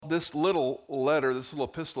this little letter, this little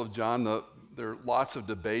epistle of John, there are lots of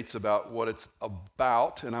debates about what it's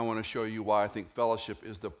about, and I want to show you why I think fellowship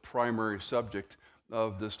is the primary subject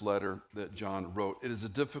of this letter that John wrote. It is a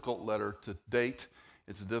difficult letter to date.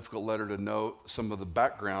 It's a difficult letter to know some of the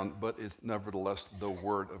background, but it's nevertheless the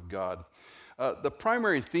Word of God. The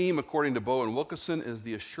primary theme, according to Bowen Wilkinson, is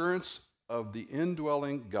the assurance of the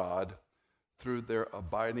indwelling God through their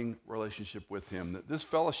abiding relationship with Him. That this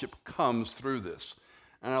fellowship comes through this.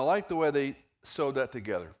 And I like the way they sewed that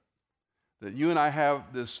together. That you and I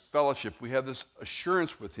have this fellowship, we have this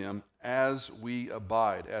assurance with Him as we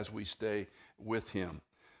abide, as we stay with Him.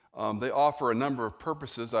 They offer a number of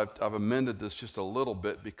purposes. I've amended this just a little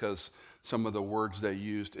bit because some of the words they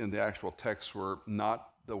used in the actual text were not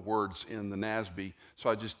the words in the NASB, so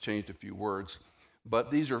I just changed a few words.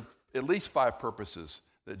 But these are at least 5 purposes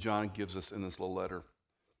that John gives us in this little letter: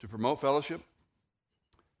 to promote fellowship,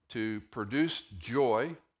 to produce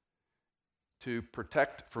joy, to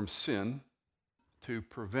protect from sin, to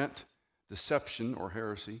prevent deception or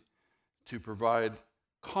heresy, to provide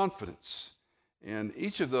confidence. And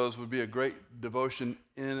each of those would be a great devotion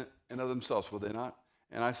in and of themselves, would they not?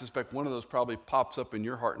 And I suspect one of those probably pops up in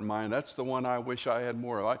your heart and mind. That's the one I wish I had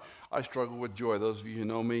more of. I struggle with joy. Those of you who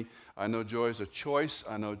know me, I know joy is a choice.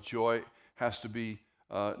 I know joy has to be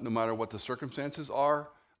no matter what the circumstances are,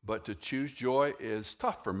 but to choose joy is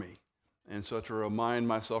tough for me. And so to remind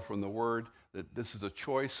myself from the Word that this is a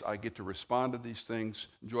choice, I get to respond to these things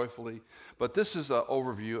joyfully. But this is an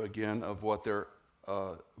overview, again, of what they're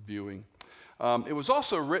viewing. It was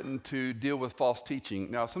also written to deal with false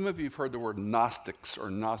teaching. Now, some of you have heard the word Gnostics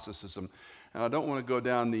or Gnosticism, and I don't want to go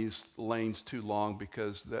down these lanes too long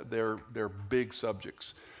because they're big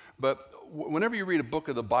subjects. But whenever you read a book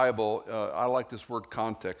of the Bible, I like this word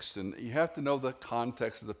context, and you have to know the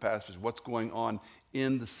context of the passage, what's going on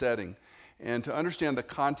in the setting. And to understand the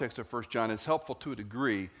context of 1 John is helpful to a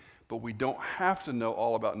degree, but we don't have to know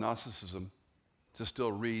all about Gnosticism to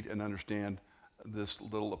still read and understand this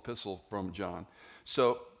little epistle from John.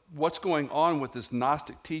 So what's going on with this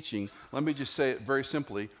Gnostic teaching? Let me just say it very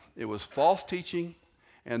simply. It was false teaching,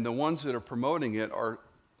 and the ones that are promoting it are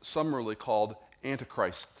summarily called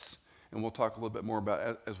antichrists. And we'll talk a little bit more about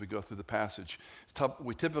it as we go through the passage.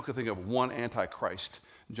 We typically think of one antichrist.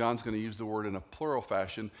 John's going to use the word in a plural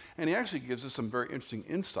fashion, and he actually gives us some very interesting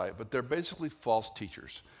insight, but they're basically false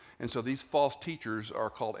teachers. And so these false teachers are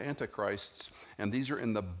called antichrists, and these are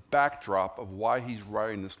in the backdrop of why he's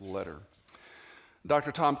writing this letter.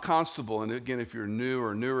 Dr. Tom Constable, and again, if you're new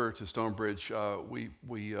or newer to Stonebridge,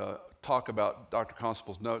 we talk about Dr.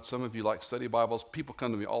 Constable's notes. Some of you like study Bibles. People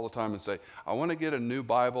come to me all the time and say, I want to get a new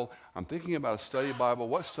Bible. I'm thinking about a study Bible.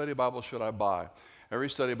 What study Bible should I buy? Every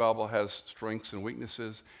study Bible has strengths and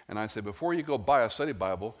weaknesses, and I say, before you go buy a study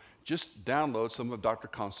Bible, just download some of Dr.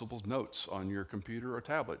 Constable's notes on your computer or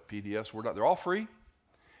tablet, PDFs, Word. They're all free,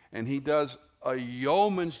 and he does a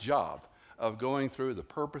yeoman's job of going through the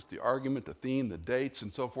purpose, the argument, the theme, the dates,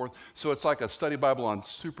 and so forth. So it's like a study Bible on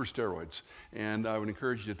super steroids, and I would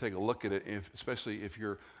encourage you to take a look at it, especially if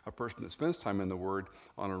you're a person that spends time in the Word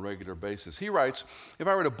on a regular basis. He writes, if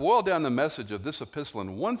I were to boil down the message of this epistle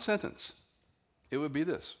in one sentence, it would be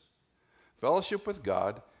this: fellowship with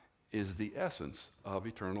God is the essence of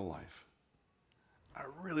eternal life. I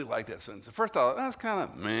really like that sentence. At first I thought, that's kind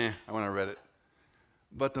of meh when I read it.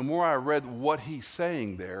 But the more I read what he's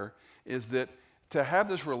saying there is that to have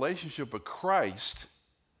this relationship with Christ,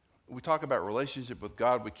 we talk about relationship with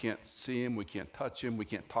God, we can't see Him, we can't touch Him, we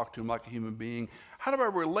can't talk to Him like a human being. How do I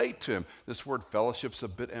relate to Him? This word fellowship's a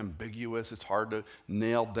bit ambiguous. It's hard to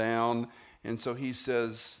nail down. And so he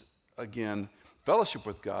says, again, fellowship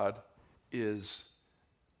with God is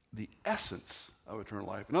the essence of eternal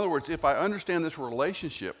life. In other words, if I understand this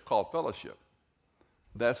relationship called fellowship,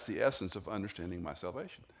 that's the essence of understanding my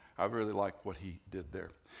salvation. I really like what he did there.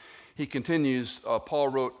 He continues, Paul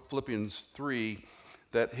wrote Philippians 3,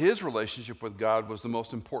 that his relationship with God was the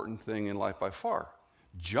most important thing in life by far.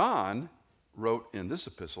 John wrote in this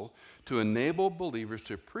epistle to enable believers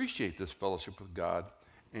to appreciate this fellowship with God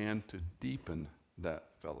and to deepen that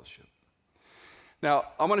fellowship. Now,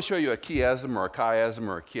 I'm going to show you a chiasm or a chiasm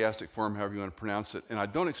or a chiastic form, however you want to pronounce it, and I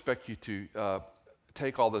don't expect you to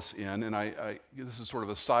take all this in, and this is sort of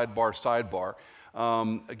a sidebar.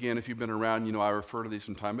 Again, if you've been around, you know I refer to these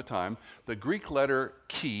from time to time. The Greek letter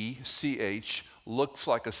chi, C-H, looks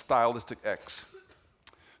like a stylistic X.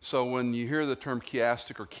 So when you hear the term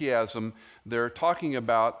chiastic or chiasm, they're talking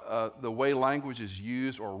about the way language is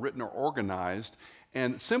used or written or organized,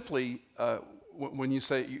 and simply when you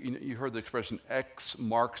say, you heard the expression X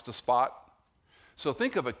marks the spot. So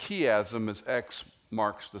think of a chiasm as X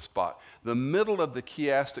marks the spot. The middle of the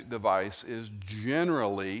chiastic device is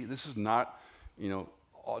generally, this is not,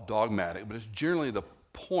 dogmatic, but it's generally the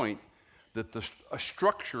point that a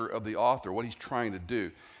structure of the author, what he's trying to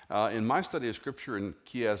do. In my study of Scripture and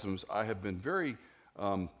chiasms, I have been very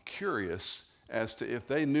curious as to if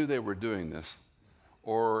they knew they were doing this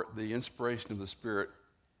or the inspiration of the Spirit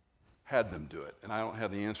had them do it. And I don't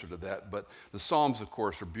have the answer to that, but the Psalms, of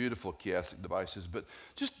course, are beautiful chiastic devices. But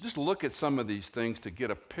just look at some of these things to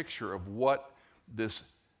get a picture of what this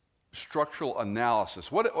structural analysis.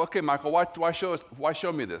 Okay, Michael, why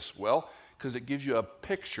show me this? Well, because it gives you a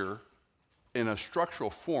picture in a structural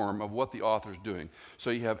form of what the author's doing. So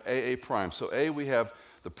you have A prime. So A, we have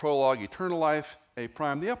the prologue, eternal life, A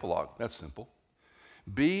prime, the epilogue. That's simple.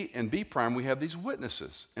 B and B prime, we have these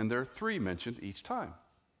witnesses, and there are 3 mentioned each time.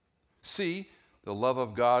 C, the love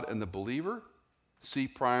of God and the believer. C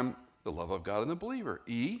prime, the love of God and the believer.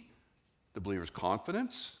 E, the believer's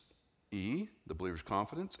confidence. E, the believer's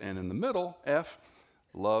confidence. And in the middle, F,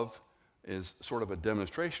 love is sort of a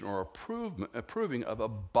demonstration or approving of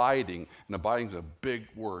abiding. And abiding is a big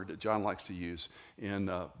word that John likes to use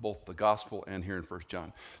in both the gospel and here in 1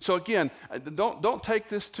 John. So again, don't take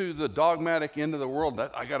this to the dogmatic end of the world.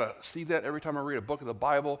 I got to see that every time I read a book of the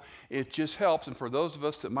Bible. It just helps. And for those of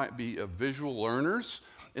us that might be visual learners,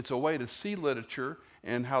 it's a way to see literature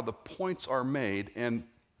and how the points are made. And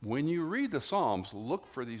when you read the Psalms, look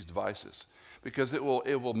for these devices, because it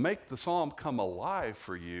will make the psalm come alive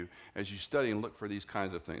for you as you study and look for these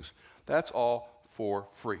kinds of things. That's all for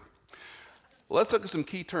free. Let's look at some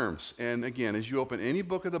key terms. And again, as you open any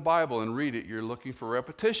book of the Bible and read it, you're looking for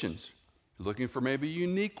repetitions. You're looking for maybe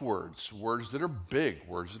unique words that are big,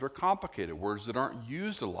 words that are complicated, words that aren't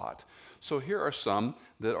used a lot. So here are some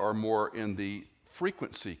that are more in the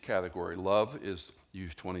frequency category. Love is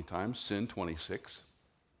used 20 times, sin 26,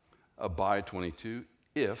 abide 22,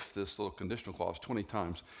 if, this little conditional clause, 20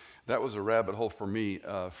 times. That was a rabbit hole for me.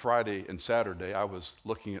 Friday and Saturday, I was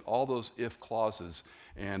looking at all those if clauses,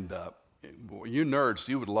 and you nerds,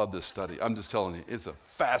 you would love this study. I'm just telling you, it's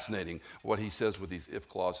fascinating what he says with these if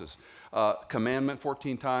clauses. Commandment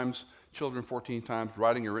 14 times, children 14 times,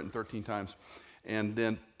 writing or written 13 times, and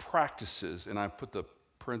then practices, and I put the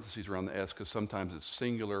parentheses around the S because sometimes it's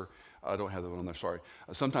singular. I don't have that one on there, sorry.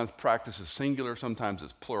 Sometimes practice is singular, sometimes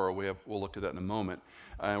it's plural. We'll look at that in a moment.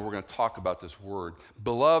 And we're going to talk about this word.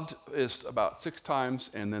 Beloved is about 6 times,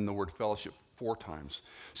 and then the word fellowship 4 times.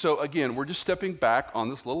 So again, we're just stepping back on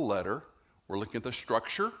this little letter. We're looking at the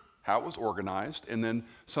structure, how it was organized, and then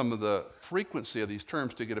some of the frequency of these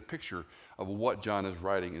terms to get a picture of what John is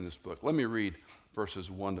writing in this book. Let me read verses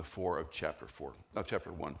 1 to 4 of chapter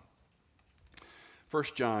 1. 1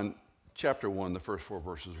 John Chapter 1, the first 4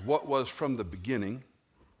 verses. What was from the beginning,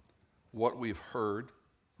 what we've heard,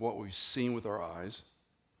 what we've seen with our eyes,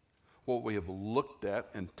 what we have looked at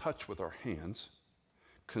and touched with our hands,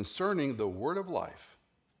 concerning the word of life.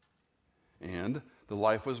 And the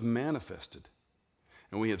life was manifested.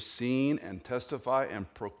 And we have seen and testify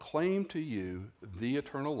and proclaim to you the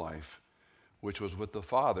eternal life, which was with the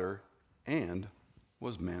Father and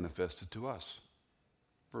was manifested to us.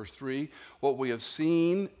 Verse 3, what we have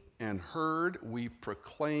seen and heard, we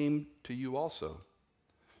proclaim to you also,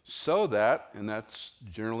 so that, and that's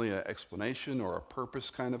generally an explanation or a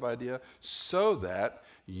purpose kind of idea, so that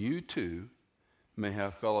you too may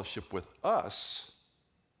have fellowship with us.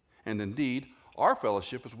 And indeed, our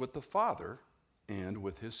fellowship is with the Father and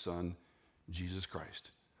with his Son, Jesus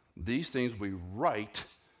Christ. These things we write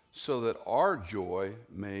so that our joy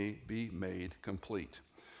may be made complete.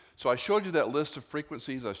 So I showed you that list of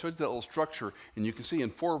frequencies, I showed you that little structure, and you can see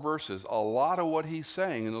in 4 verses, a lot of what he's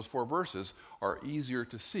saying in those 4 verses are easier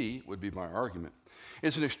to see, would be my argument.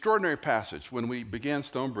 It's an extraordinary passage. When we began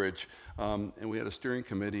Stonebridge, and we had a steering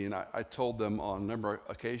committee, and I told them on a number of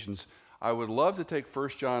occasions, I would love to take 1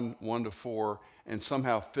 John 1 to 4 and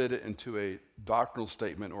somehow fit it into a doctrinal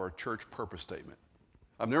statement or a church purpose statement.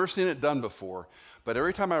 I've never seen it done before, but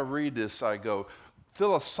every time I read this, I go,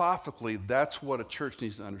 philosophically, that's what a church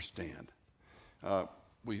needs to understand.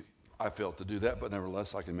 I failed to do that, but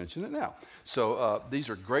nevertheless, I can mention it now. So these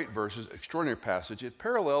are great verses, extraordinary passage. It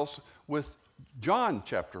parallels with John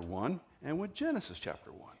chapter 1 and with Genesis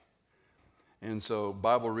chapter 1. And so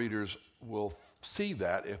Bible readers will see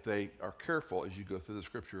that if they are careful as you go through the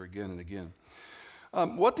scripture again and again.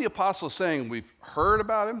 What the apostle is saying, we've heard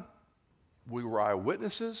about him. We were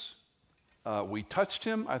eyewitnesses. We touched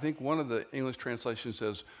him. I think one of the English translations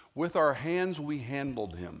says, with our hands we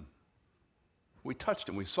handled him. We touched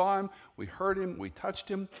him. We saw him. We heard him. We touched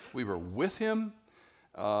him. We were with him.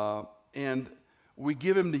 And we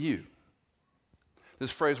give him to you. This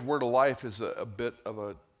phrase, word of life, is a bit of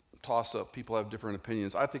a toss-up. People have different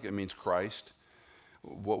opinions. I think it means Christ.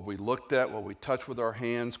 What we looked at, what we touched with our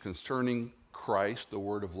hands concerning Christ, the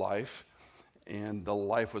word of life, and the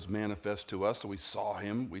life was manifest to us, so we saw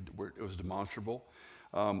him. It was demonstrable.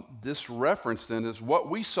 This reference then is what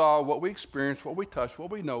we saw, what we experienced, what we touched, what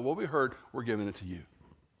we know, what we heard, we're giving it to you.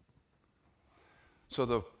 So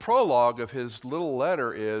the prologue of his little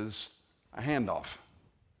letter is a handoff.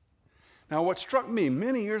 Now, what struck me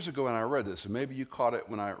many years ago when I read this, and maybe you caught it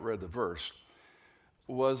when I read the verse,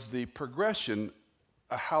 was the progression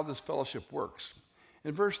of how this fellowship works.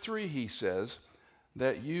 In verse 3, he says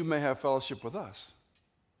that you may have fellowship with us.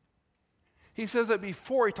 He says that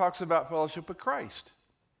before he talks about fellowship with Christ.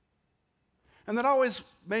 And that always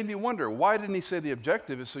made me wonder, why didn't he say the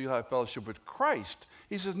objective is so you'll have fellowship with Christ?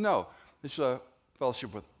 He says, no, it's a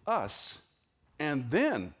fellowship with us, and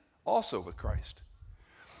then also with Christ.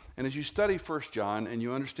 And as you study 1 John and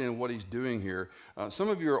you understand what he's doing here, some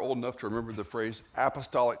of you are old enough to remember the phrase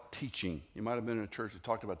apostolic teaching. You might have been in a church that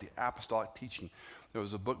talked about the apostolic teaching. There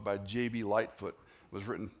was a book by J.B. Lightfoot. It was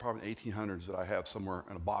written probably in the 1800s that I have somewhere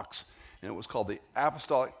in a box. And it was called The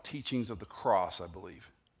Apostolic Teachings of the Cross, I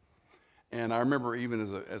believe. And I remember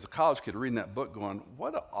even as a college kid reading that book going,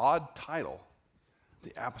 what an odd title,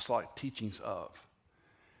 The Apostolic Teachings of.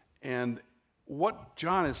 And what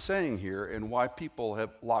John is saying here and why people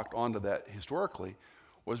have locked onto that historically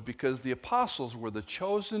was because the apostles were the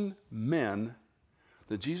chosen men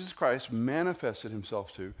that Jesus Christ manifested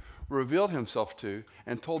himself to, revealed himself to,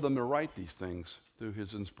 and told them to write these things through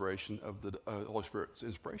his inspiration of the Holy Spirit's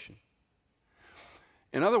inspiration.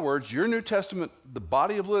 In other words, your New Testament, the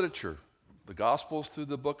body of literature, the Gospels through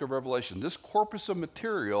the book of Revelation, this corpus of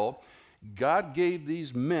material, God gave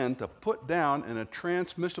these men to put down in a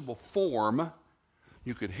transmissible form.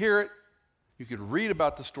 You could hear it. You could read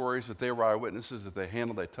about the stories that they were eyewitnesses, that they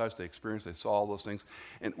handled, they touched, they experienced, they saw all those things.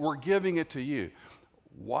 And we're giving it to you.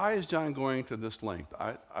 Why is John going to this length?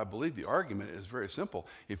 I believe the argument is very simple.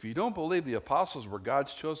 If you don't believe the apostles were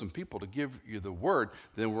God's chosen people to give you the word,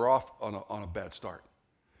 then we're off on a bad start.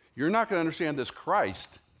 You're not going to understand this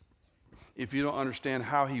Christ if you don't understand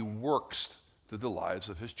how he works through the lives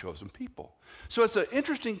of his chosen people. So it's an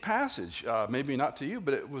interesting passage, maybe not to you,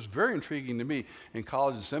 but it was very intriguing to me in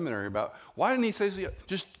college and seminary about why didn't he say,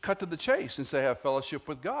 just cut to the chase and say have fellowship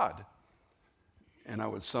with God? And I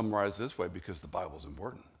would summarize this way, because the Bible's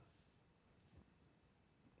important.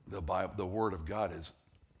 The Word of God is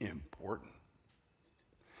important.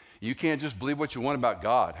 You can't just believe what you want about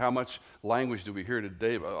God. How much language do we hear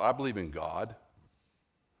today about, I believe in God?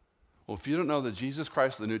 Well, if you don't know that Jesus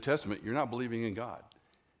Christ of the New Testament, you're not believing in God,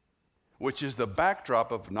 which is the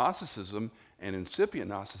backdrop of Gnosticism and incipient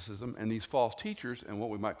Gnosticism and these false teachers and what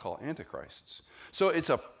we might call antichrists. So it's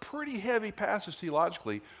a pretty heavy passage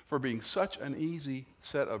theologically for being such an easy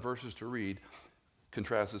set of verses to read,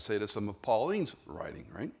 contrasted, say, to some of Pauline's writing,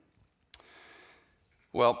 right?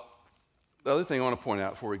 Well, the other thing I want to point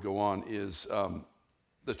out before we go on is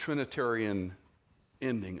the Trinitarian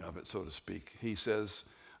ending of it, so to speak. He says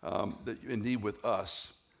that indeed with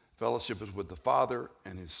us, fellowship is with the Father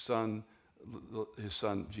and his Son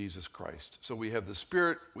Jesus Christ. So we have the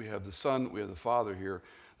Spirit, we have the Son, we have the Father here.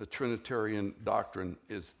 The Trinitarian doctrine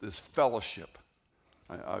is this fellowship.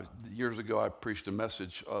 Years ago, I preached a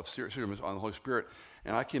message of sermons on the Holy Spirit,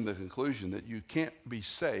 and I came to the conclusion that you can't be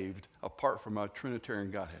saved apart from a Trinitarian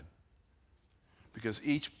Godhead, because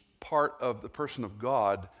each part of the person of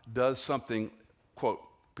God does something, quote,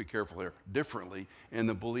 be careful here, differently in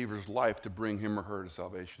the believer's life to bring him or her to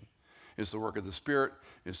salvation. It's the work of the Spirit.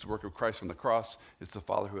 It's the work of Christ on the cross. It's the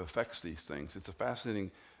Father who affects these things. It's a fascinating,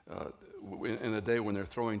 in a day when they're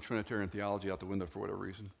throwing Trinitarian theology out the window for whatever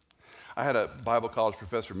reason. I had a Bible college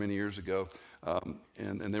professor many years ago,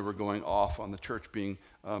 and they were going off on the church being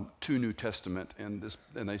too New Testament, and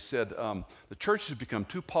they said the church has become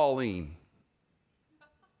too Pauline.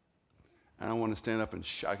 And I want to stand up and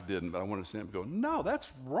I didn't, but I wanted to stand up and go, no,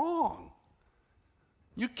 that's wrong.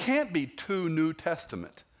 You can't be too New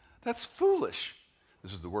Testament. That's foolish.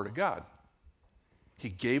 This is the Word of God. He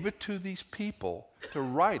gave it to these people to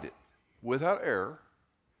write it without error,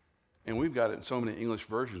 and we've got it in so many English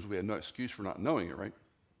versions, we have no excuse for not knowing it, right?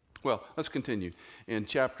 Well, let's continue. In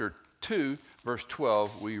chapter 2, verse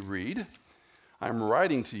 12, we read, I'm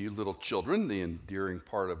writing to you, little children, the endearing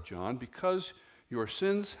part of John, because your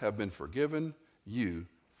sins have been forgiven you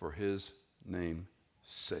for his name's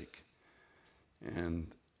sake.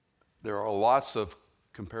 And there are lots of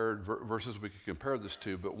compared verses we could compare this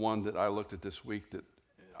to, but one that I looked at this week that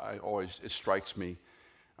it strikes me.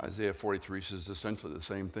 Isaiah 43 says essentially the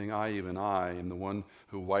same thing. I, even I, am the one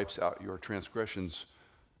who wipes out your transgressions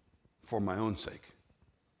for my own sake,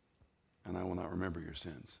 and I will not remember your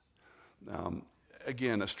sins.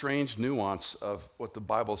 Again, a strange nuance of what the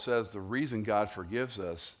Bible says. The reason God forgives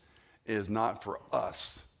us is not for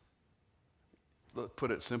us.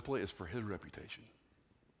 Put it simply, it's for his reputation.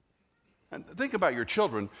 And think about your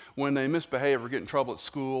children when they misbehave or get in trouble at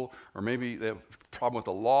school, or maybe they have a problem with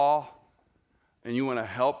the law, and you want to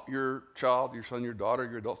help your child, your son, your daughter,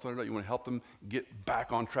 your adult son, you want to help them get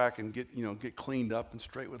back on track and get cleaned up and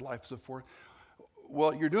straight with life and so forth.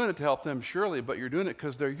 Well, you're doing it to help them, surely, but you're doing it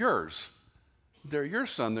because they're yours. They're your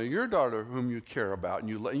son, they're your daughter whom you care about, and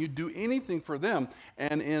you do anything for them.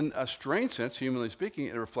 And in a strange sense, humanly speaking,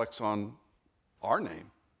 it reflects on our name,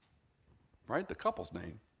 right? The couple's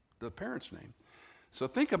name, the parent's name. So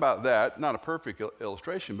think about that, not a perfect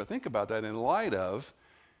illustration, but think about that in light of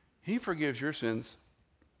he forgives your sins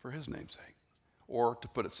for his name's sake. Or to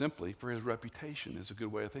put it simply, for his reputation is a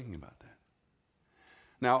good way of thinking about that.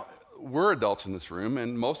 Now, we're adults in this room,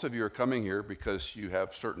 and most of you are coming here because you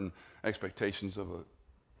have certain expectations of a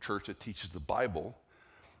church that teaches the Bible.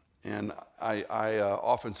 And I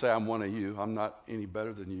often say I'm one of you. I'm not any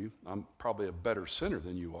better than you. I'm probably a better sinner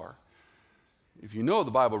than you are. If you know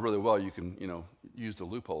the Bible really well, you can, use the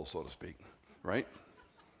loophole, so to speak, right?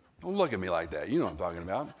 Don't look at me like that. You know what I'm talking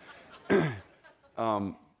about.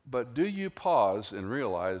 But do you pause and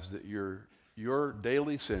realize that your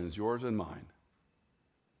daily sins, yours and mine,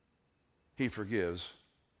 he forgives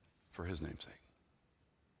for his name's sake?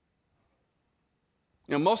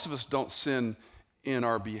 Most of us don't sin in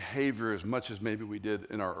our behavior as much as maybe we did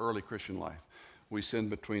in our early Christian life. We sin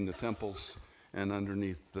between the temples and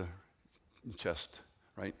underneath the chest,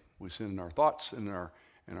 right? We sin in our thoughts, in our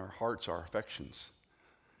hearts, our affections.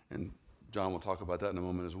 And John will talk about that in a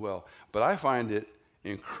moment as well. But I find it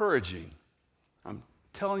encouraging. I'm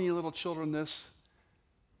telling you, little children, this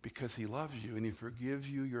because he loves you and he forgives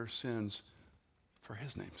you your sins for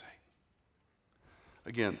his name's sake.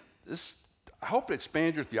 Again, I hope it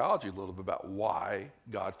expands your theology a little bit about why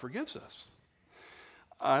God forgives us.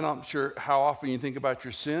 I'm not sure how often you think about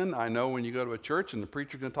your sin. I know when you go to a church and the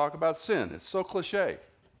preacher's going to talk about sin. It's so cliche.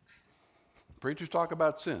 Preachers talk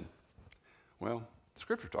about sin. Well, the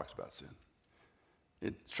Scripture talks about sin.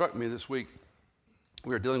 It struck me this week,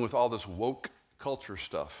 we were dealing with all this woke culture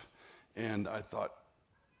stuff, and I thought,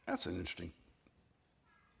 that's an interesting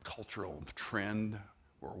cultural trend.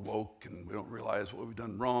 We're woke and we don't realize what we've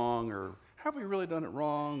done wrong, or have we really done it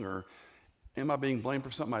wrong, or am I being blamed for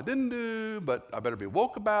something I didn't do, but I better be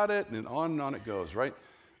woke about it, and on it goes, right?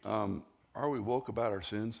 Are we woke about our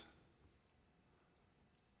sins?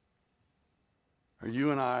 Are you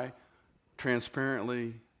and I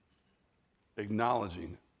transparently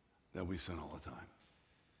acknowledging that we sin all the time?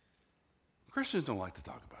 Christians don't like to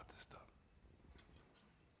talk about this stuff.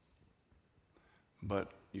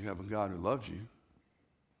 But you have a God who loves you.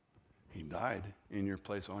 He died in your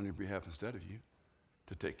place on your behalf instead of you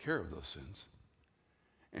to take care of those sins.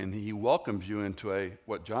 And he welcomes you into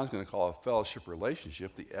what John's going to call a fellowship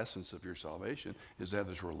relationship. The essence of your salvation is to have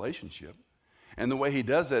this relationship. And the way he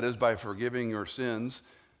does that is by forgiving your sins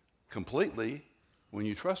completely when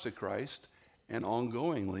you trusted Christ and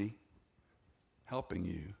ongoingly helping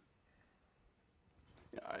you.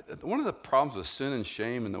 One of the problems with sin and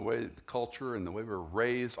shame and the way the culture and the way we're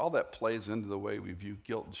raised, all that plays into the way we view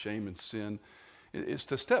guilt and shame and sin, is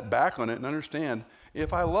to step back on it and understand,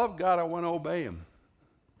 if I love God, I want to obey him.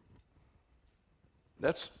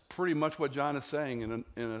 That's pretty much what John is saying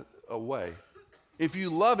in a way. If you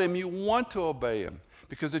love him, you want to obey him.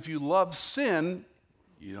 Because if you love sin,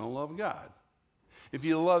 you don't love God. If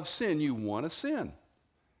you love sin, you want to sin.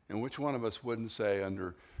 And which one of us wouldn't say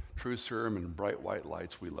under truth serum and bright white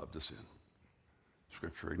lights we love to sin?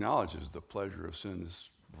 Scripture acknowledges the pleasure of sin is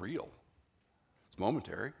real. It's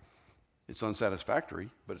momentary. It's unsatisfactory,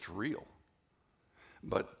 but it's real.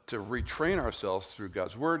 But to retrain ourselves through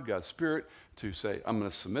God's word, God's spirit, to say, I'm going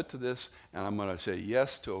to submit to this, and I'm going to say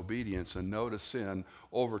yes to obedience and no to sin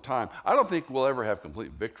over time. I don't think we'll ever have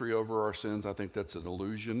complete victory over our sins. I think that's an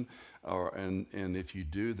illusion. And if you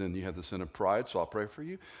do, then you have the sin of pride, so I'll pray for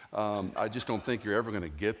you. I just don't think you're ever going to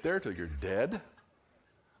get there till you're dead.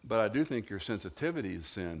 But I do think your sensitivity to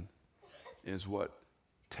sin is what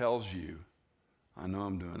tells you, I know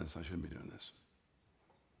I'm doing this, I shouldn't be doing this.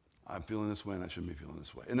 I'm feeling this way and I shouldn't be feeling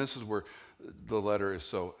this way. And this is where the letter is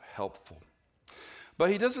so helpful.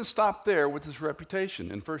 But he doesn't stop there with his reputation.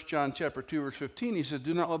 In 1 John chapter 2, verse 15, he says,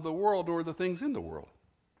 do not love the world nor the things in the world.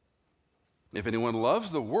 If anyone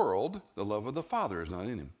loves the world, the love of the Father is not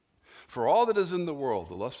in him. For all that is in the world,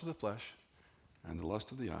 the lust of the flesh, and the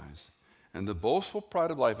lust of the eyes. And the boastful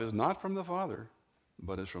pride of life is not from the Father,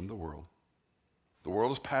 but is from the world. The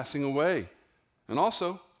world is passing away, and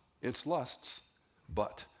also its lusts.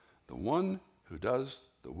 But the one who does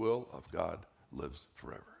the will of God lives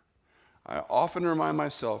forever. I often remind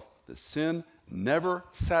myself that sin never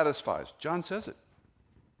satisfies. John says it.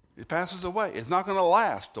 It passes away. It's not going to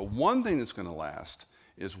last. The one thing that's going to last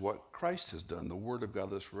is what Christ has done. The Word of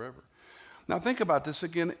God lives forever. Now think about this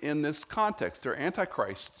again in this context. There are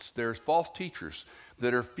antichrists. There's false teachers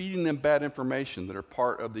that are feeding them bad information that are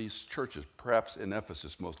part of these churches, perhaps in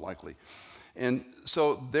Ephesus most likely. And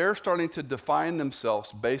so they're starting to define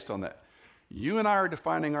themselves based on that. You and I are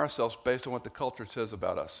defining ourselves based on what the culture says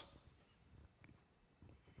about us.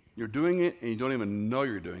 You're doing it and you don't even know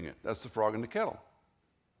you're doing it. That's the frog in the kettle.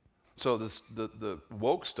 So the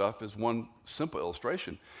woke stuff is one simple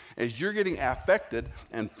illustration. As you're getting affected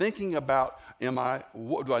and thinking about, do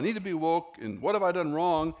I need to be woke and what have I done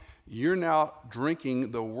wrong? You're now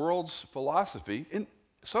drinking the world's philosophy. And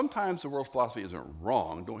sometimes the world's philosophy isn't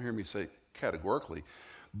wrong. Don't hear me say categorically.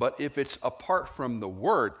 But if it's apart from the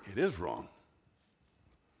Word, it is wrong.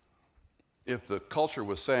 If the culture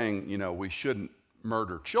was saying, we shouldn't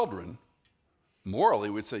murder children, morally,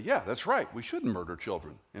 we'd say, yeah, that's right, we shouldn't murder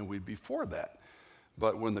children, and we'd be for that.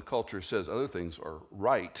 But when the culture says other things are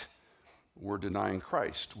right, we're denying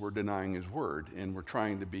Christ, we're denying His Word, and we're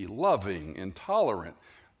trying to be loving and tolerant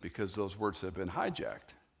because those words have been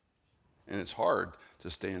hijacked. And it's hard to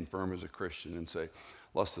stand firm as a Christian and say,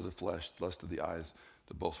 lust of the flesh, lust of the eyes,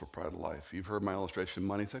 the boastful pride of life. You've heard my illustration of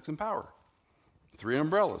money, sex, and power. 3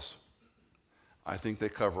 umbrellas. I think they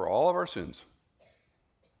cover all of our sins.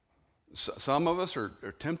 Some of us are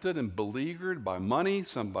tempted and beleaguered by money,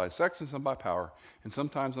 some by sex, and some by power. And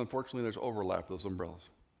sometimes, unfortunately, there's overlap of those umbrellas.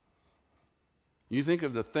 You think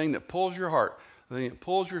of the thing that pulls your heart, the thing that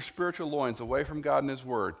pulls your spiritual loins away from God and His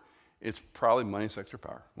Word, it's probably money, sex, or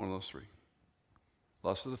power, one of those 3.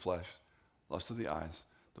 Lust of the flesh, lust of the eyes,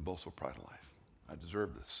 the boastful pride of life. I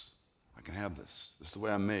deserve this. I can have this. This is the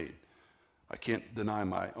way I'm made. I can't deny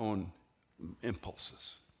my own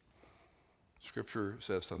impulses. Scripture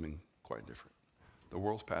says something quite different. The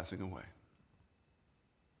world's passing away.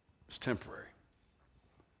 It's temporary.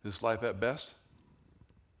 This life at best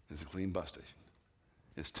is a clean bus station.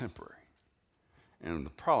 It's temporary. And the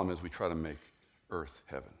problem is we try to make earth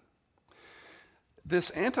heaven.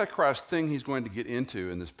 This Antichrist thing he's going to get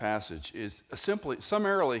into in this passage is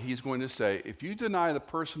summarily, he's going to say, if you deny the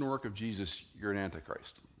person and work of Jesus, you're an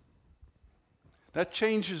Antichrist. That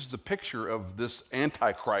changes the picture of this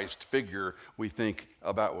Antichrist figure we think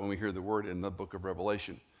about when we hear the word in the book of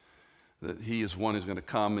Revelation. That he is one who's going to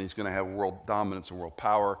come and he's going to have world dominance and world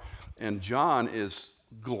power. And John is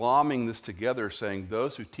glomming this together, saying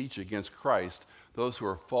those who teach against Christ, those who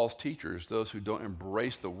are false teachers, those who don't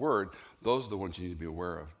embrace the word, those are the ones you need to be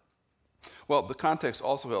aware of. Well, the context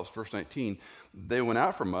also helps. Verse 19, they went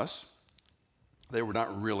out from us. They were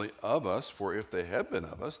not really of us, for if they had been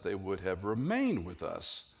of us, they would have remained with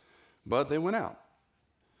us. But they went out,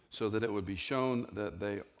 so that it would be shown that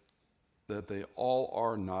they all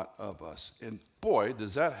are not of us. And boy,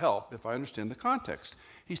 does that help if I understand the context.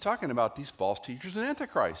 He's talking about these false teachers and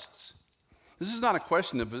antichrists. This is not a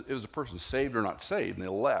question of if it was a person saved or not saved, and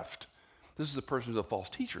they left. This is a person who's a false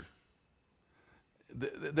teacher.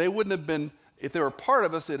 They wouldn't have been, if they were part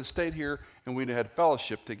of us, they'd have stayed here and we'd have had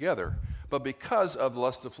fellowship together. But because of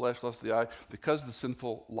lust of the flesh, lust of the eye, because of the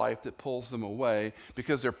sinful life that pulls them away,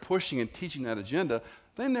 because they're pushing and teaching that agenda,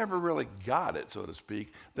 they never really got it, so to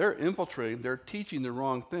speak. They're infiltrating, they're teaching the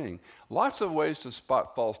wrong thing. Lots of ways to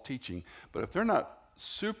spot false teaching, but if they're not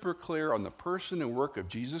super clear on the person and work of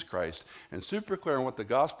Jesus Christ and super clear on what the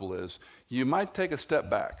gospel is, you might take a step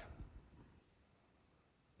back.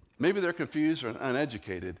 Maybe they're confused or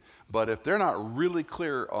uneducated, but if they're not really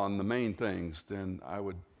clear on the main things, then I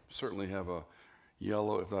would certainly have a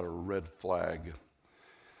yellow, if not a red flag.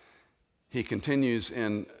 He continues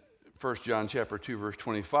in 1 John chapter 2, verse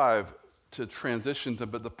 25, to transition to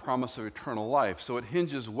the promise of eternal life. So it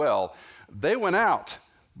hinges well. They went out.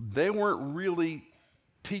 They weren't really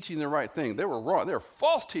teaching the right thing. They were wrong. They were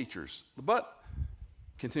false teachers. But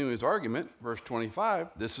continuing his argument, verse 25,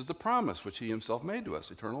 this is the promise which he himself made to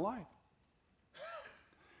us, eternal life.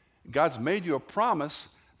 God's made you a promise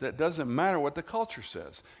that doesn't matter what the culture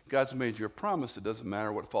says. God's made you a promise that doesn't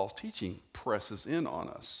matter what false teaching presses in on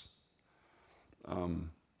us.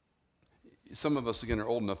 Some of us, again, are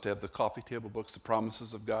old enough to have the coffee table books, the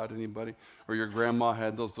promises of God. Anybody? Or your grandma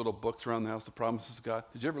had those little books around the house, the promises of God.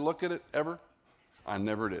 Did you ever look at it, ever? I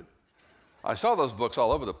never did. I saw those books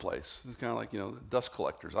all over the place. It's kind of like, dust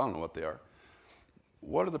collectors. I don't know what they are.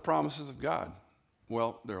 What are the promises of God?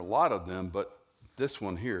 Well, there are a lot of them, but this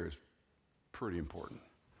one here is pretty important.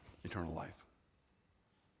 Eternal life.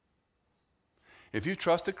 If you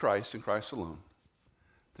trusted Christ and Christ alone,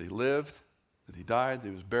 that he lived, that he died, that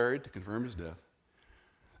he was buried to confirm his death,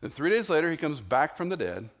 then 3 days later he comes back from the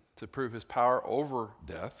dead to prove his power over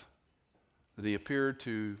death, that he appeared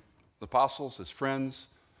to the apostles, his friends,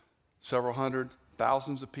 several hundred,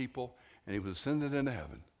 thousands of people, and he was ascended into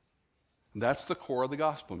heaven. And that's the core of the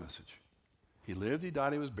gospel message. He lived, he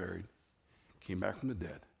died, he was buried, came back from the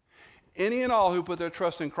dead. Any and all who put their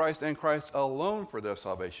trust in Christ and Christ alone for their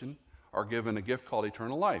salvation are given a gift called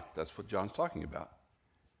eternal life. That's what John's talking about.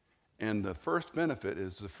 And the first benefit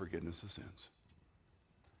is the forgiveness of sins.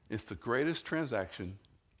 It's the greatest transaction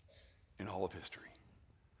in all of history.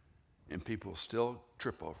 And people still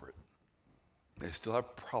trip over it. They still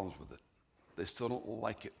have problems with it. They still don't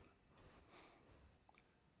like it.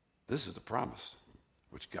 This is the promise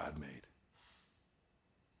which God made.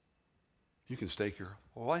 You can stake your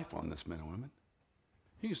life on this, men and women.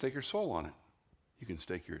 You can stake your soul on it. You can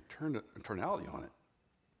stake your eternality on it.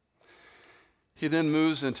 He then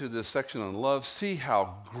moves into this section on love. See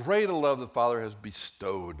how great a love the Father has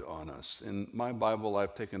bestowed on us. In my Bible,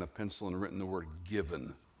 I've taken a pencil and written the word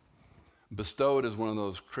given. Bestowed is one of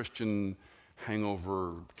those Christian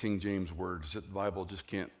hangover King James words that the Bible just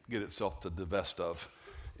can't get itself to divest of.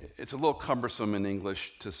 It's a little cumbersome in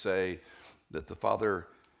English to say that the Father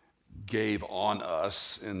gave on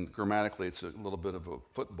us, and grammatically it's a little bit of a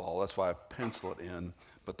football. That's why I pencil it in.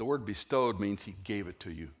 But the word bestowed means he gave it to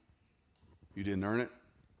you. You didn't earn it.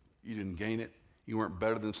 You didn't gain it. You weren't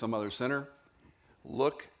better than some other sinner.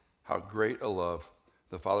 Look how great a love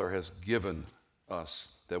the Father has given us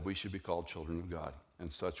that we should be called children of God,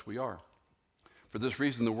 and such we are. For this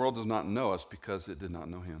reason, the world does not know us because it did not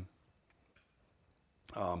know him.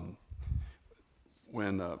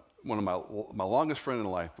 When one of my longest friend in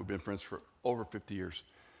life, we've been friends for over 50 years.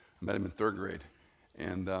 I met him in third grade.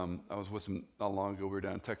 And I was with him not long ago. We were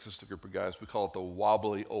down in Texas, a group of guys. We call it the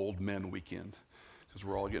Wobbly Old Men Weekend because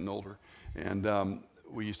we're all getting older. And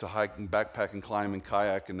we used to hike and backpack and climb and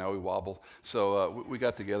kayak, and now we wobble. So we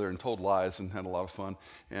got together and told lies and had a lot of fun.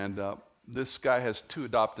 And this guy has 2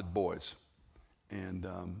 adopted boys. And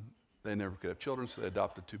they never could have children, so they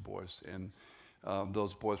adopted 2 boys. And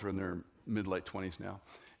those boys are in their mid-late 20s now.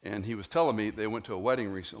 And he was telling me they went to a wedding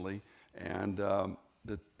recently, and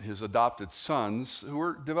his adopted sons, who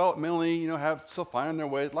were developmentally, have still finding their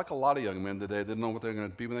way, like a lot of young men today. They don't know what they're going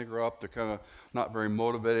to be when they grow up. They're kind of not very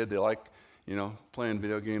motivated. They like, playing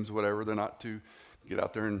video games or whatever. They're not to get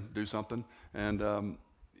out there and do something. And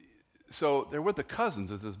so they're with the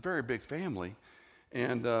cousins. It's this very big family.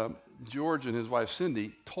 And George and his wife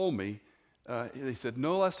Cindy told me, they said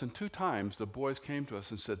no less than 2 times the boys came to us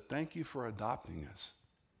and said, "Thank you for adopting us.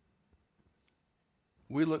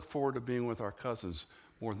 We look forward to being with our cousins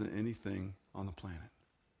more than anything on the planet."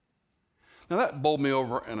 Now that bowled me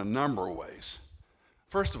over in a number of ways.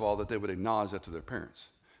 First of all, that they would acknowledge that to their parents.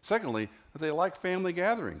 Secondly, that they like family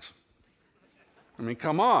gatherings. I mean,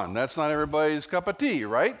 come on, that's not everybody's cup of tea,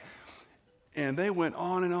 right? And they went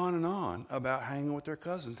on and on and on about hanging with their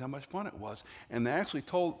cousins, how much fun it was. And they actually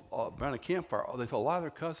told, around a campfire, they told a lot of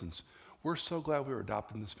their cousins, "We're so glad we were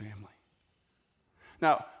adopting this family."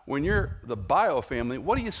 Now, when you're the bio family,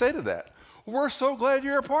 what do you say to that? "We're so glad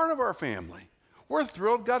you're a part of our family. We're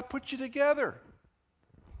thrilled God put you together."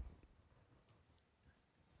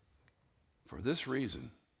 For this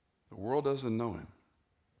reason, the world doesn't know him,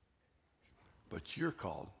 but you're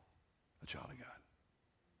called a child of God.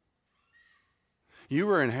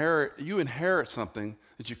 You inherit something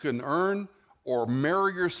that you couldn't earn or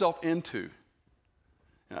marry yourself into.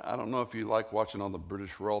 Now, I don't know if you like watching all the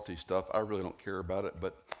British royalty stuff. I really don't care about it,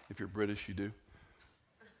 but if you're British, you do.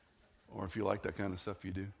 Or if you like that kind of stuff,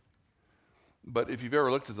 you do. But if you've ever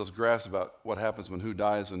looked at those graphs about what happens when who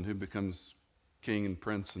dies and who becomes king and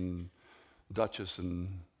prince and duchess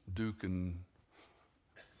and duke and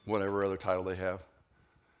whatever other title they have,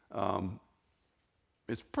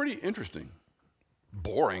 it's pretty interesting.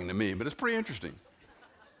 Boring to me, but it's pretty interesting.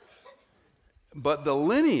 But the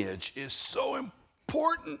lineage is so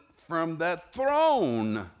important from that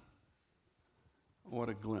throne. What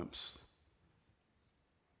a glimpse.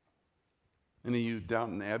 Any of you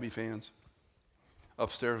Downton Abbey fans?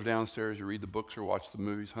 Upstairs, downstairs, you read the books or watch the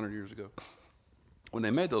movies 100 years ago. When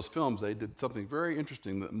they made those films, they did something very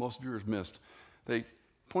interesting that most viewers missed. They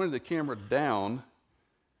pointed the camera down,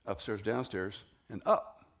 upstairs, downstairs, and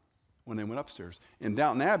up when they went upstairs. In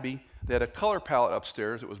Downton Abbey, they had a color palette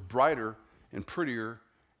upstairs that was brighter and prettier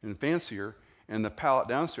and fancier, and the palette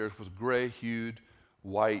downstairs was gray-hued,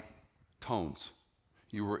 white tones.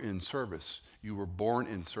 You were in service. You were born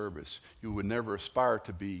in service. You would never aspire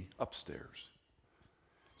to be upstairs.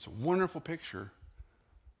 It's a wonderful picture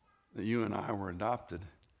that you and I were adopted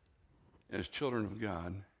as children of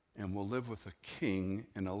God and will live with a king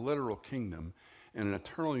in a literal kingdom in an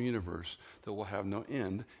eternal universe that will have no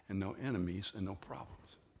end and no enemies and no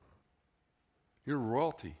problems. You're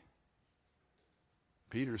royalty.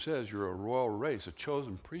 Peter says you're a royal race, a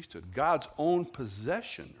chosen priesthood, God's own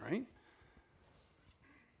possession, right?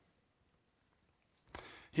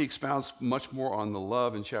 He expounds much more on the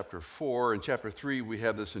love in chapter 4. In chapter 3, we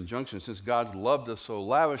have this injunction. Since God loved us so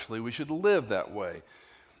lavishly, we should live that way.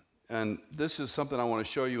 And this is something I want to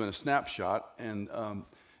show you in a snapshot. And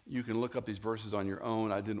you can look up these verses on your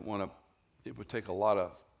own. I didn't want to, it would take a lot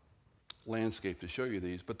of landscape to show you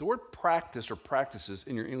these. But the word practice or practices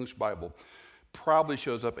in your English Bible probably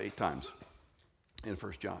shows up 8 times in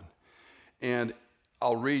 1 John. And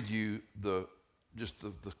I'll read you the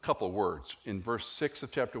couple of words. In verse 6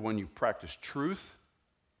 of chapter 1, you practice truth.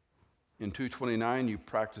 In 2:29, you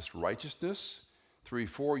practice righteousness.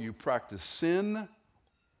 3:4, you practice sin,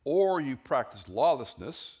 or you practice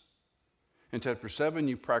lawlessness. In chapter 7,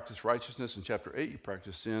 you practice righteousness. In chapter 8, you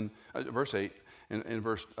practice sin. Verse 8. In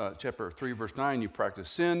chapter 3, verse 9, you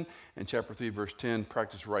practice sin. In chapter 3, verse 10,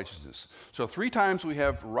 practice righteousness. So 3 times we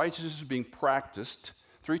have righteousness being practiced.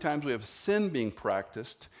 3 times we have sin being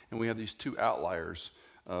practiced. And we have these 2 outliers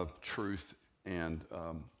of truth and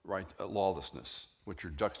lawlessness, which are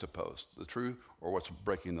juxtaposed. The truth or what's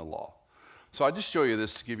breaking the law. So I just show you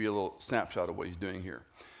this to give you a little snapshot of what he's doing here.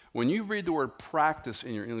 When you read the word practice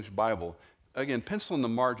in your English Bible, again, pencil in the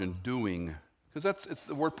margin, doing. Because it's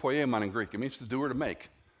the word poiemon in Greek. It means to do or to make.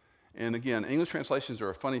 And again, English translations are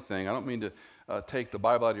a funny thing. I don't mean to take the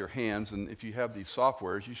Bible out of your hands. And if you have these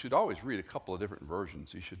softwares, you should always read a couple of different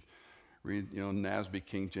versions. You should read, NASB,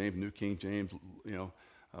 King James, New King James,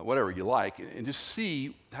 whatever you like, and just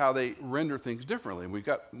see how they render things differently. We've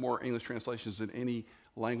got more English translations than any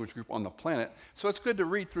language group on the planet. So it's good to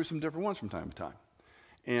read through some different ones from time to time.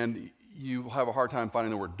 And you have a hard time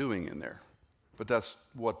finding the word doing in there. But that's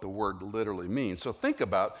what the word literally means. So think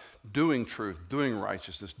about doing truth, doing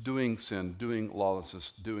righteousness, doing sin, doing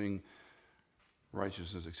lawlessness, doing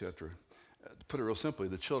righteousness, etc. To put it real simply,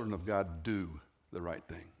 the children of God do the right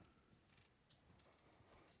thing.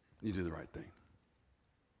 You do the right thing.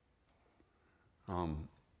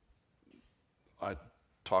 I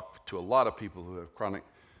talk to a lot of people who have chronic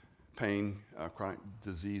pain, chronic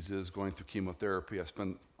diseases, going through chemotherapy. I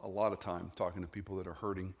spend a lot of time talking to people that are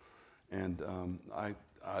hurting. And I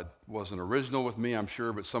wasn't original with me, I'm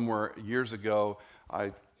sure, but somewhere years ago,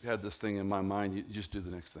 I had this thing in my mind, you just do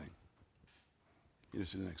the next thing. You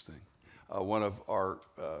just do the next thing. One of our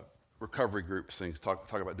recovery group things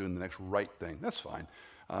talk about doing the next right thing. That's fine.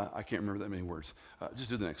 I can't remember that many words. Just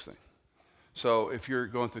do the next thing. So if you're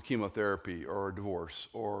going through chemotherapy or a divorce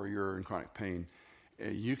or you're in chronic pain,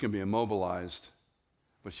 you can be immobilized,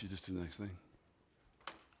 but you just do the next thing.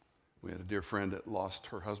 We had a dear friend that lost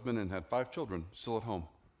her husband and had 5 children still at home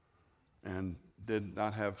and did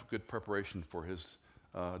not have good preparation for his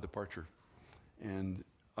departure. And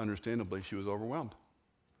understandably, she was overwhelmed.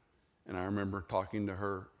 And I remember talking to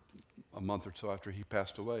her a month or so after he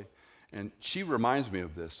passed away. And she reminds me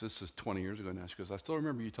of this. This is 20 years ago now. She goes, I still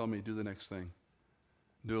remember you telling me to do the next thing.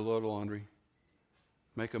 Do a load of laundry,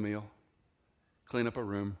 make a meal, clean up a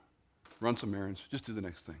room, run some errands, just do the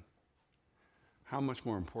next thing. How much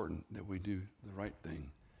more important that we do the right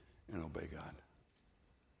thing and obey God.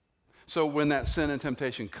 So when that sin and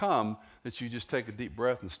temptation come, that you just take a deep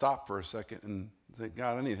breath and stop for a second and think,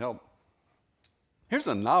 God, I need help. Here's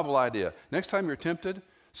a novel idea. Next time you're tempted,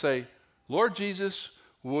 say, Lord Jesus,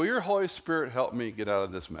 will your Holy Spirit help me get out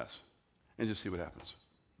of this mess? And just see what happens.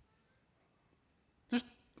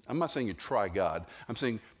 I'm not saying you try God. I'm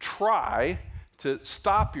saying try to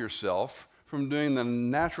stop yourself from doing the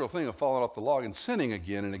natural thing of falling off the log and sinning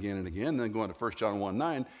again and again and again, and then going to 1 John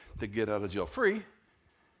 1:9 to get out of jail free.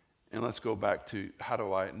 And let's go back to how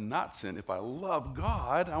do I not sin? If I love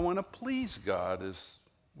God, I want to please God, as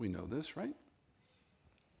we know this, right?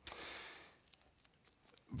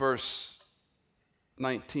 Verse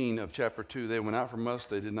 19 of chapter 2, they went out from us,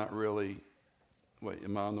 they did not really, wait,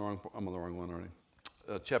 am I on the wrong, I'm on the wrong one already.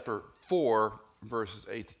 Chapter 4, verses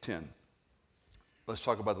 8 to 10. Let's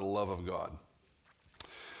talk about the love of God.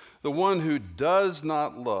 The one who does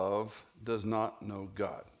not love does not know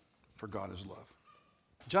God, for God is love.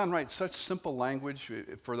 John writes such simple language.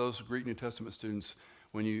 For those Greek New Testament students,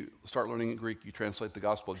 when you start learning Greek, you translate the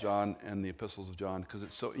Gospel of John and the epistles of John because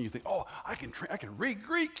it's so, you think, oh, I can read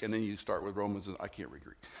Greek. And then you start with Romans and I can't read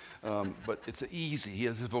Greek. But it's easy.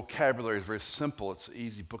 His vocabulary is very simple. It's an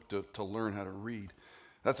easy book to learn how to read.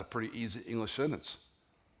 That's a pretty easy English sentence.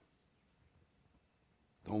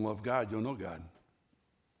 Don't love God, you'll know God.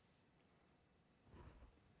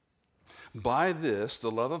 By this, the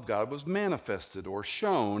love of God was manifested or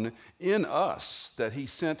shown in us, that he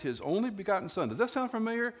sent his only begotten Son. Does that sound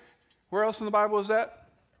familiar? Where else in the Bible is that?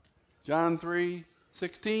 John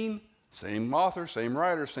 3:16. Same author, same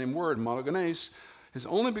writer, same word, monogenes. His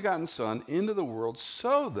only begotten Son into the world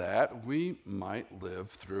so that we might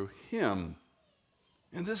live through him.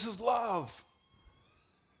 And this is love.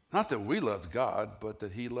 Not that we loved God, but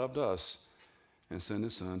that he loved us and sent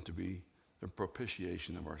his Son to be the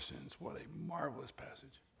propitiation of our sins. What a marvelous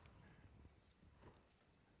passage.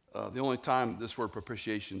 The only time this word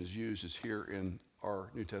propitiation is used is here in our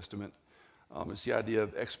New Testament. It's the idea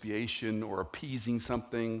of expiation or appeasing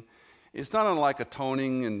something. It's not unlike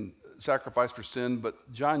atoning and sacrifice for sin,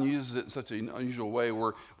 but John uses it in such an unusual way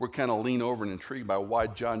where we're kind of lean over and intrigued by why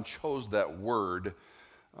John chose that word.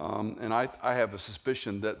 And I have a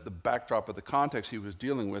suspicion that the backdrop of the context he was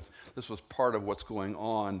dealing with, this was part of what's going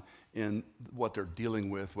on in what they're dealing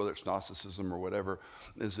with, whether it's Gnosticism or whatever,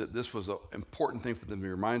 is that this was an important thing for them to be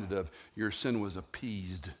reminded of. Your sin was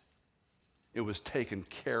appeased. It was taken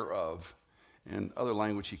care of. And other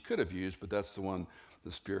language he could have used, but that's the one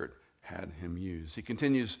the Spirit had him use. He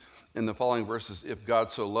continues in the following verses, if God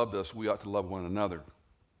so loved us, we ought to love one another.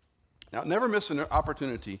 Now, never miss an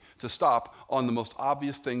opportunity to stop on the most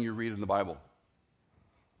obvious thing you read in the Bible.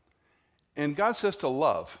 And God says to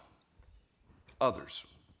love others.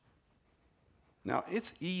 Now,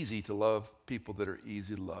 it's easy to love people that are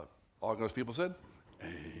easy to love. All those people said,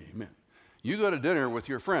 amen. You go to dinner with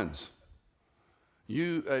your friends.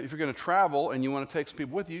 If you're going to travel and you want to take some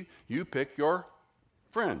people with you, you pick your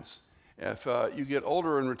friends. If you get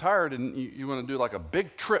older and retired and you want to do like a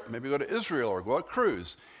big trip, maybe go to Israel or go on a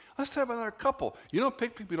cruise, let's have another couple. You don't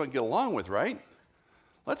pick people you don't get along with, right?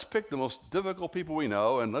 Let's pick the most difficult people we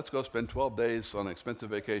know and let's go spend 12 days on an expensive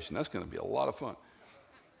vacation. That's going to be a lot of fun.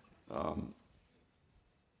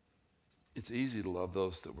 It's easy to love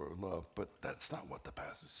those that we're loved, but that's not what the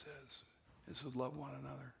passage says. It says love one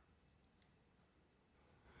another.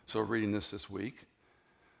 So reading this week,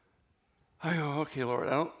 I go, okay, Lord,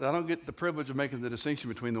 I don't get the privilege of making the distinction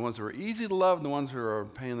between the ones who are easy to love and the ones who are a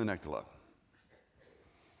pain in the neck to love.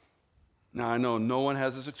 Now, I know no one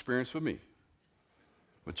has this experience with me,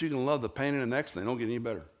 but you can love the pain in the neck and they don't get any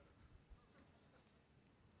better.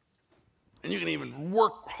 And you can even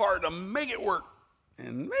work hard to make it work.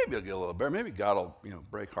 And maybe it'll get a little better. Maybe God will,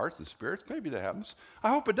 break hearts and spirits. Maybe that happens. I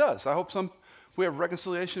hope it does. I hope if we have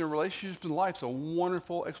reconciliation and relationships in life, it's a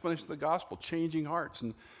wonderful explanation of the gospel, changing hearts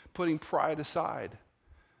and putting pride aside.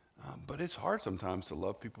 But it's hard sometimes to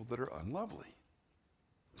love people that are unlovely.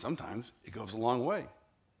 Sometimes it goes a long way.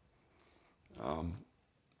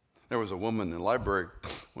 There was a woman in the library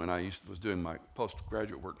when I was doing my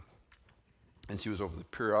postgraduate work, and she was over the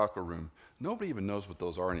periodical room. Nobody even knows what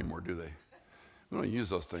those are anymore, do they? We don't use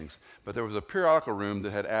those things. But there was a periodical room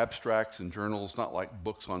that had abstracts and journals, not like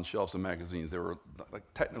books on shelves and magazines. They were like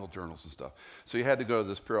technical journals and stuff. So you had to go to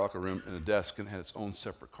this periodical room and a desk, and it had its own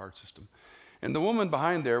separate card system. And the woman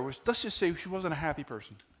behind there was, let's just say she wasn't a happy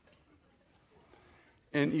person.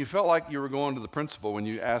 And you felt like you were going to the principal when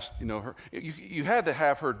you asked, her. You had to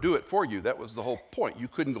have her do it for you. That was the whole point. You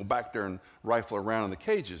couldn't go back there and rifle around in the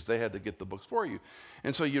cages. They had to get the books for you.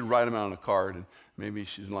 And so you'd write them out on a card, and maybe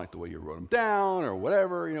she didn't like the way you wrote them down or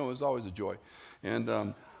whatever. It was always a joy.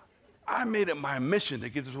 And I made it my mission to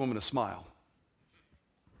get this woman to smile.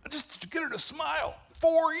 Just to get her to smile.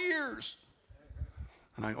 4 years.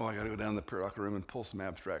 And I got to go down to the periodical room and pull some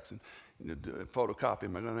abstracts and photocopy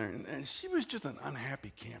them. I go there, and she was just an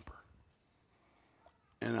unhappy camper.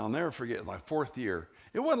 And I'll never forget, my 4th year,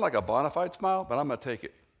 it wasn't like a bona fide smile, but I'm going to take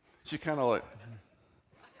it. She kind of like,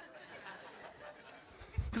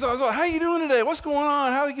 because I was like, how you doing today? What's going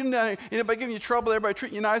on? How are you getting down here? Anybody giving you trouble? Everybody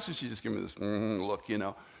treating you nice? And she just gave me this look,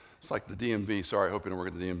 It's like the DMV. Sorry, I hope you don't work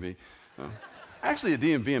at the DMV. Actually,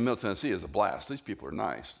 the DMV in Middle Tennessee is a blast. These people are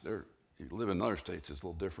nice. You live in other states, it's a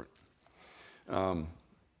little different.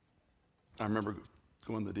 I remember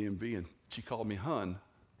going to the DMV, and she called me Hun.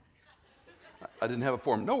 I didn't have a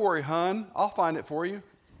form. No worry, Hun. I'll find it for you.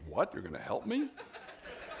 What? You're going to help me?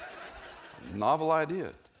 Novel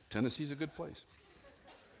idea. Tennessee's a good place.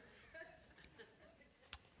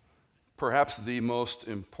 Perhaps the most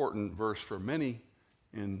important verse for many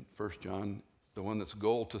in 1 John, the one that's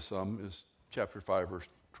gold to some, is chapter 5, verse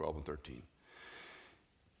 12 and 13.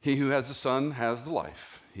 He who has the Son has the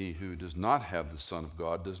life. He who does not have the Son of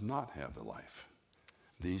God does not have the life.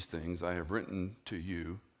 These things I have written to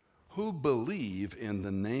you who believe in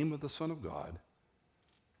the name of the Son of God,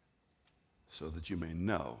 so that you may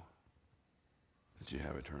know that you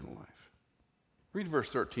have eternal life. Read verse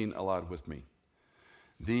 13 aloud with me.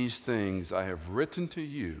 These things I have written to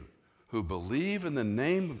you who believe in the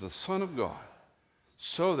name of the Son of God,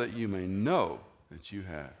 so that you may know that you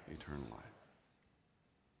have eternal life.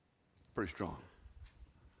 Pretty strong.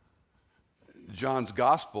 John's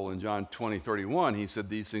gospel in John 20:31, he said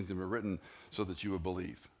these things have been written so that you would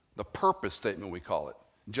believe. The purpose statement, we call it.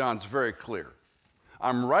 John's very clear.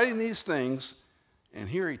 I'm writing these things, and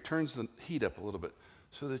here he turns the heat up a little bit,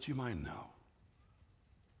 so that you might know.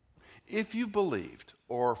 If you believed,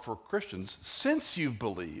 or for Christians, since you've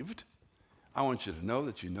believed, I want you to know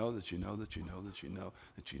that you know that you know that you know that you know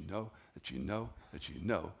that you know that you know that you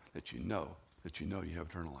know that you know that you know you have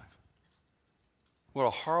eternal life. What a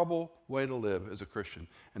horrible way to live as a Christian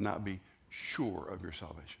and not be sure of your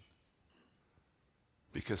salvation.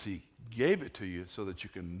 Because he gave it to you so that you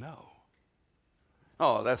can know.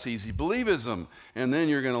 Oh, that's easy believism. And then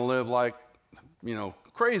you're going to live like,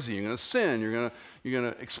 crazy. You're going to sin. You're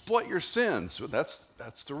going to exploit your sins. So that's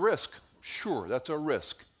the risk. Sure, that's a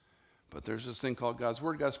risk. But there's this thing called God's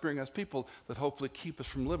Word, God's Spirit, God's people that hopefully keep us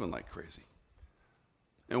from living like crazy.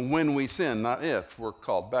 And when we sin, not if, we're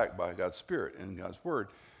called back by God's Spirit and God's Word.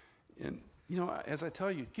 And, as I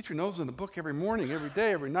tell you, get your nose in the book every morning, every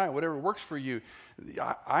day, every night, whatever works for you.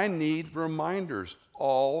 I need reminders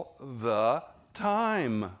all the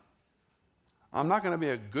time. I'm not going to be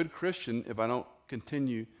a good Christian if I don't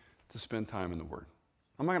continue to spend time in the Word.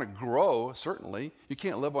 I'm not going to grow, certainly. You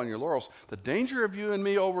can't live on your laurels. The danger of you and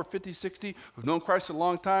me over 50, 60, who've known Christ a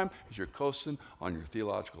long time, is you're coasting on your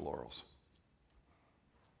theological laurels.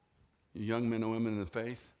 You young men and women in the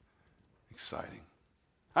faith, exciting.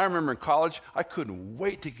 I remember in college, I couldn't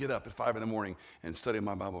wait to get up at 5 in the morning and study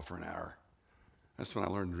my Bible for an hour. That's when I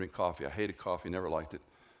learned to drink coffee. I hated coffee, never liked it.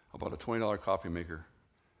 I bought a $20 coffee maker.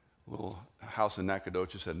 A little house in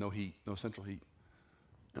Nacogdoches had no heat, no central heat.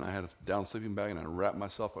 And I had a down sleeping bag, and I wrapped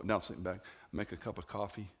myself up, down sleeping bag, make a cup of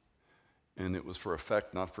coffee. And it was for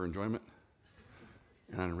effect, not for enjoyment.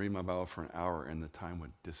 And I'd read my Bible for an hour, and the time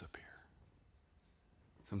would disappear.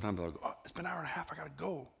 Sometimes I would go, it's been an hour and a half, I got to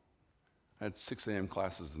go. I had 6 a.m.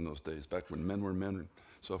 classes in those days, back when men were men and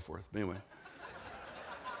so forth. But anyway.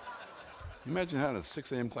 Can you imagine having a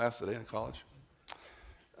 6 a.m. class today in college?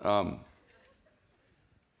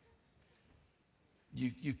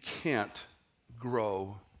 You can't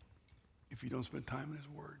grow if you don't spend time in His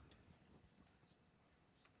Word.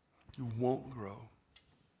 You won't grow.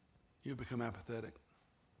 You'll become apathetic.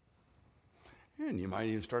 And you might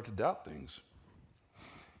even start to doubt things.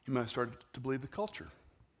 You might start to believe the culture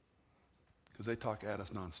because they talk at us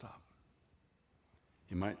nonstop.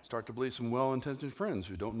 You might start to believe some well-intentioned friends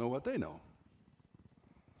who don't know what they know.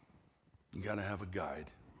 You got to have a guide.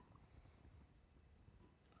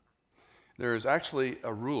 There is actually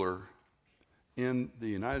a ruler in the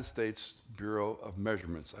United States Bureau of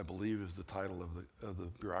Measurements, I believe is the title of the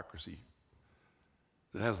bureaucracy,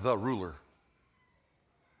 that has the ruler.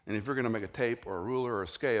 And if you're going to make a tape or a ruler or a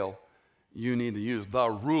scale, you need to use the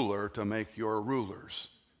ruler to make your rulers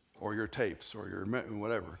or your tapes or your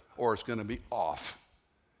whatever, or it's going to be off.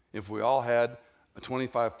 If we all had a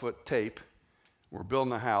 25-foot tape, we're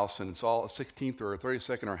building a house, and it's all a 16th or a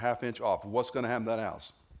 32nd or a half inch off, what's going to happen to that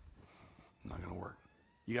house? Not going to work.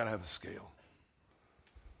 You got to have a scale.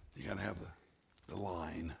 You got to have the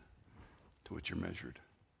line to which you're measured.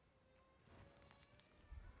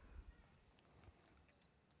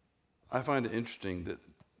 I find it interesting that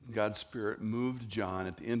God's Spirit moved John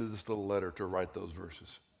at the end of this little letter to write those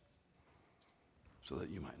verses so that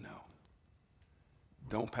you might know.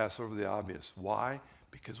 Don't pass over the obvious. Why?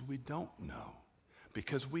 Because we don't know.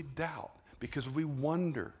 Because we doubt. Because we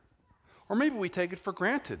wonder. Or maybe we take it for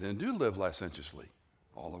granted and do live licentiously,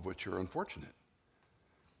 all of which are unfortunate.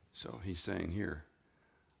 So he's saying here,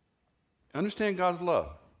 understand God's love.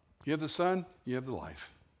 You have the Son, you have the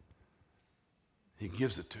life. He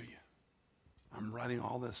gives it to you. I'm writing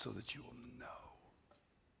all this so that you will know.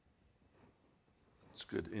 It's a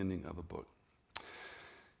good ending of a book.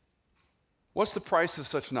 What's the price of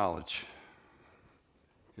such knowledge?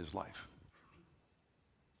 His life.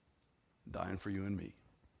 Dying for you and me.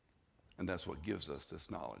 And that's what gives us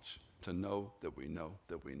this knowledge, to know that we know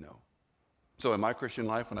that we know. So in my Christian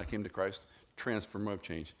life, when I came to Christ, transformative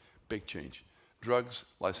change, big change. Drugs,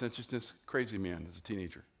 licentiousness, crazy man as a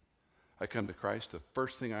teenager. I come to Christ, the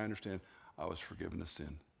first thing I understand, I was forgiven of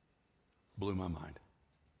sin. Blew my mind.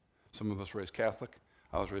 Some of us raised Catholic.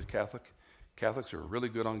 I was raised Catholic. Catholics are really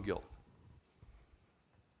good on guilt.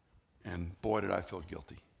 And boy, did I feel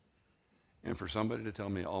guilty. And for somebody to tell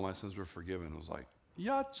me all my sins were forgiven was like,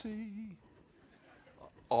 Yahtzee.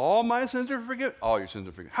 All my sins are forgiven? All your sins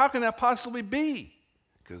are forgiven. How can that possibly be?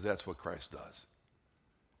 Because that's what Christ does.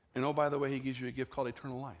 And oh, by the way, he gives you a gift called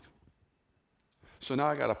eternal life. So now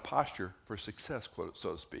I got a posture for success, quote,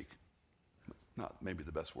 so to speak. Not maybe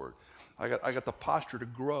the best word. I got the posture to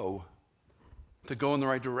grow, to go in the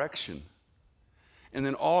right direction. And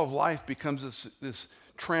then all of life becomes this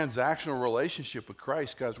transactional relationship with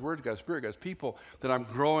Christ, God's Word, God's Spirit, God's people, that I'm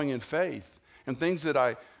growing in faith. And things that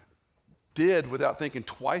I did without thinking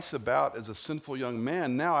twice about as a sinful young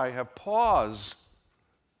man, now I have pause.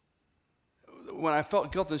 When I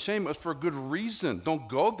felt guilt and shame, it was for a good reason. Don't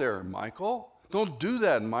go there, Michael. Don't do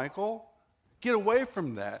that, Michael. Get away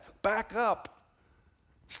from that. Back up.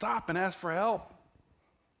 Stop and ask for help.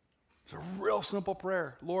 It's a real simple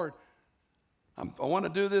prayer. Lord, I want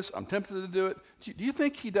to do this. I'm tempted to do it. Do you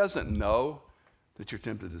think he doesn't know that you're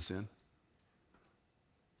tempted to sin?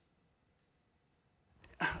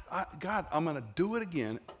 God, I'm going to do it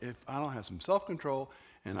again if I don't have some self-control,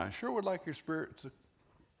 and I sure would like your Spirit to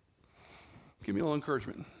give me a little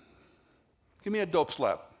encouragement. Give me a dope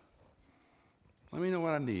slap. Let me know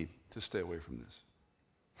what I need to stay away from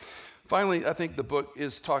this. Finally, I think the book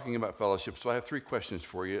is talking about fellowship, so I have 3 questions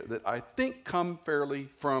for you that I think come fairly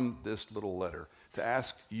from this little letter to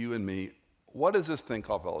ask you and me, what is this thing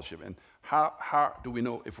called fellowship, and how do we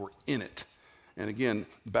know if we're in it? And again,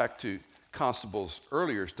 back to Constable's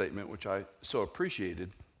earlier statement, which I so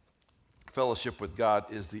appreciated, fellowship with God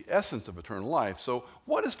is the essence of eternal life. So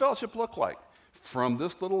what does fellowship look like? From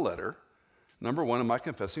this little letter, number 1, am I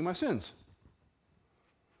confessing my sins?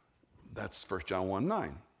 That's 1 John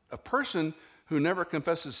 1:9. A person who never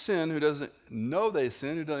confesses sin, who doesn't know they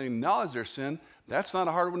sin, who doesn't acknowledge their sin, that's not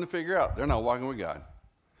a hard one to figure out. They're not walking with God.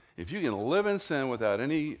 If you can live in sin without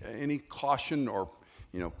any caution or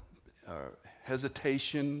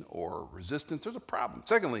hesitation or resistance, there's a problem.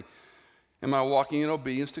 Secondly, am I walking in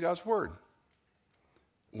obedience to God's word?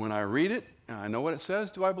 When I read it and I know what it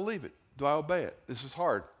says, do I believe it? Do I obey it? This is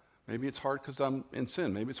hard. Maybe it's hard because I'm in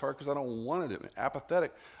sin. Maybe it's hard because I don't want to do it.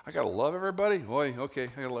 Apathetic. I got to love everybody? Boy, okay,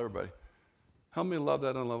 I got to love everybody. Help me love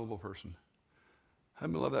that unlovable person.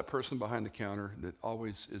 Help me love that person behind the counter that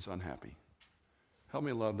always is unhappy. Help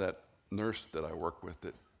me love that nurse that I work with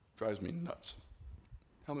that drives me nuts.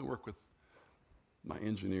 Help me work with my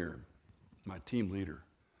engineer, my team leader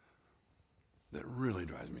that really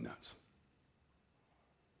drives me nuts.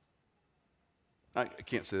 I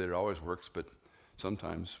can't say that it always works, but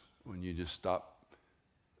sometimes when you just stop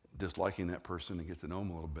disliking that person and get to know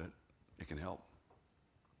them a little bit, it can help.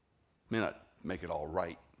 May not make it all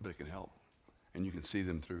right, but it can help. And you can see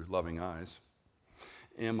them through loving eyes.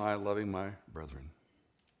 Am I loving my brethren?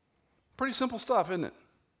 Pretty simple stuff, isn't it?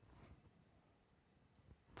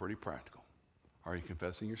 Pretty practical. Are you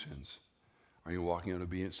confessing your sins? Are you walking in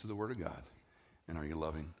obedience to the Word of God? And are you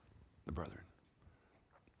loving the brethren?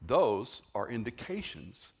 Those are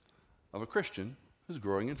indications of a Christian who's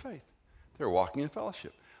growing in faith. They're walking in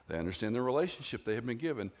fellowship. They understand the relationship they have been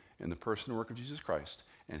given in the person and work of Jesus Christ.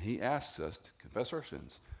 And he asks us to confess our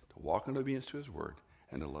sins, to walk in obedience to his word,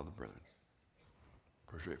 and to love the brethren.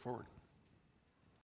 Pretty straightforward.